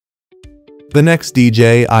The next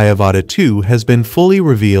DJI Avata 2 has been fully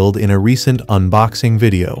revealed in a recent unboxing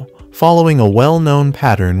video, following a well-known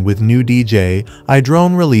pattern with new DJI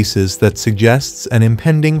drone releases that suggests an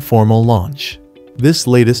impending formal launch. This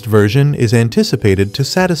latest version is anticipated to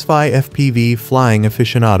satisfy FPV flying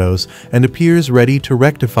aficionados and appears ready to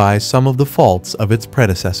rectify some of the faults of its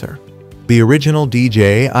predecessor. The original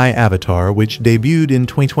DJI Avatar, which debuted in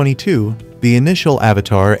 2022, the initial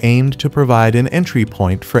avatar aimed to provide an entry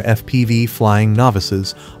point for FPV flying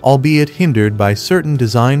novices, albeit hindered by certain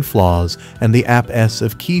design flaws and the absence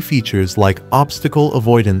of key features like obstacle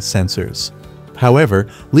avoidance sensors. However,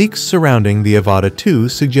 leaks surrounding the Avata 2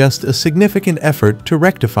 suggest a significant effort to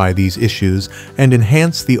rectify these issues and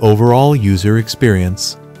enhance the overall user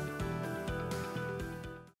experience.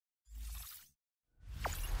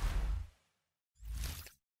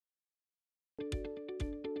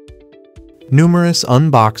 Numerous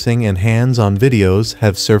unboxing and hands-on videos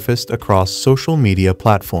have surfaced across social media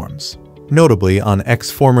platforms, notably on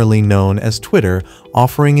X, formerly known as Twitter,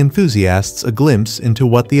 offering enthusiasts a glimpse into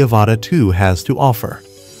what the Avata 2 has to offer.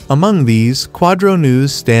 Among these, Quadro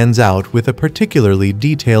News stands out with a particularly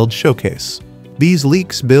detailed showcase. These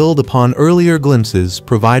leaks build upon earlier glimpses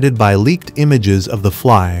provided by leaked images of the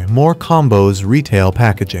Fly More Combo's retail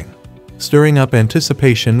packaging. Stirring up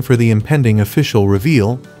anticipation for the impending official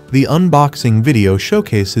reveal, the unboxing video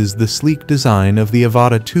showcases the sleek design of the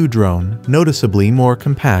Avata 2 drone, noticeably more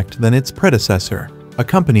compact than its predecessor.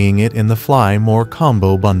 Accompanying it in the Fly More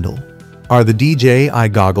Combo bundle are the DJI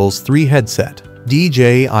Goggles 3 headset,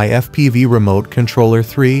 DJI FPV Remote Controller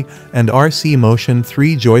 3, and RC Motion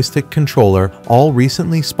 3 joystick controller, all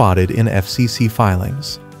recently spotted in FCC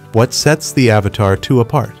filings. What sets the Avatar 2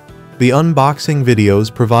 apart? The unboxing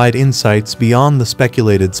videos provide insights beyond the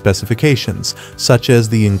speculated specifications, such as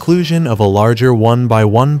the inclusion of a larger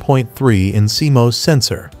 1x1.3 in CMOS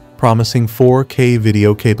sensor, promising 4K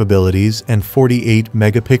video capabilities and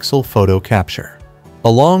 48-megapixel photo capture.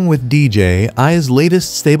 Along with DJI's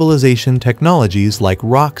latest stabilization technologies like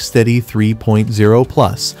Rocksteady 3.0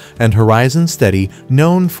 Plus and Horizon Steady,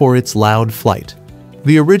 known for its loud flight.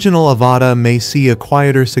 The original Avata may see a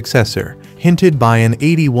quieter successor, hinted by an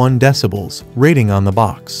 81 decibels rating on the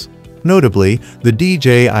box. Notably, the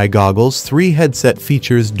DJI Goggles 3 headset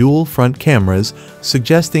features dual front cameras,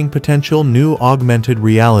 suggesting potential new augmented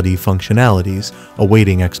reality functionalities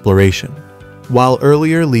awaiting exploration. While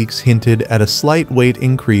earlier leaks hinted at a slight weight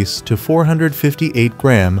increase to 458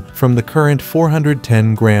 gram from the current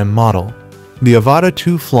 410 gram model, the Avata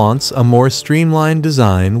 2 flaunts a more streamlined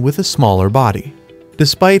design with a smaller body.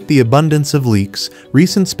 Despite the abundance of leaks,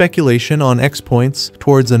 recent speculation on X points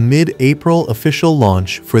towards a mid-April official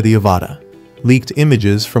launch for the Avata. Leaked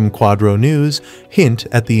images from Quadro News hint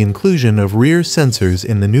at the inclusion of rear sensors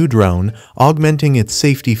in the new drone, augmenting its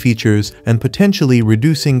safety features and potentially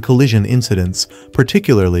reducing collision incidents,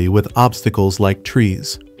 particularly with obstacles like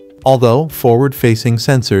trees. Although forward-facing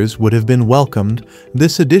sensors would have been welcomed,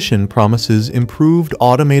 this addition promises improved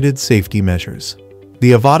automated safety measures.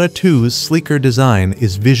 The Avata 2's sleeker design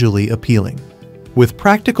is visually appealing. With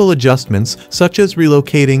practical adjustments such as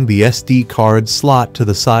relocating the SD card slot to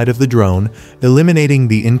the side of the drone, eliminating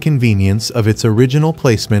the inconvenience of its original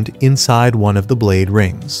placement inside one of the blade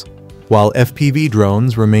rings. While FPV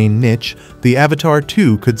drones remain niche, the Avatar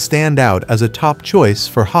 2 could stand out as a top choice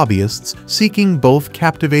for hobbyists seeking both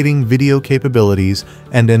captivating video capabilities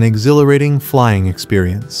and an exhilarating flying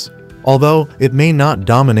experience. Although it may not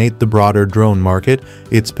dominate the broader drone market,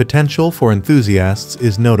 its potential for enthusiasts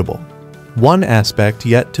is notable. One aspect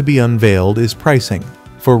yet to be unveiled is pricing.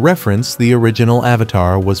 For reference, the original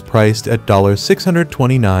Avatar was priced at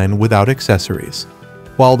 $629 without accessories,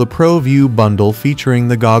 while the ProView bundle featuring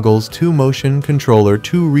the Goggles 2 Motion Controller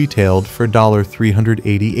 2 retailed for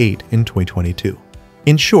 $388 in 2022.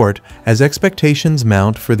 In short, as expectations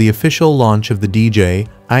mount for the official launch of the DJI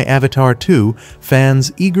Avatar 2,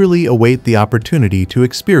 fans eagerly await the opportunity to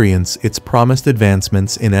experience its promised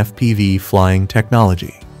advancements in FPV flying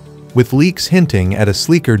technology. With leaks hinting at a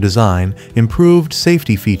sleeker design, improved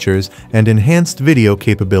safety features, and enhanced video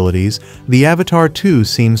capabilities, the Avatar 2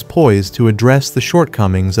 seems poised to address the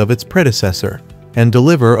shortcomings of its predecessor and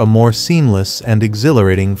deliver a more seamless and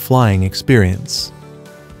exhilarating flying experience.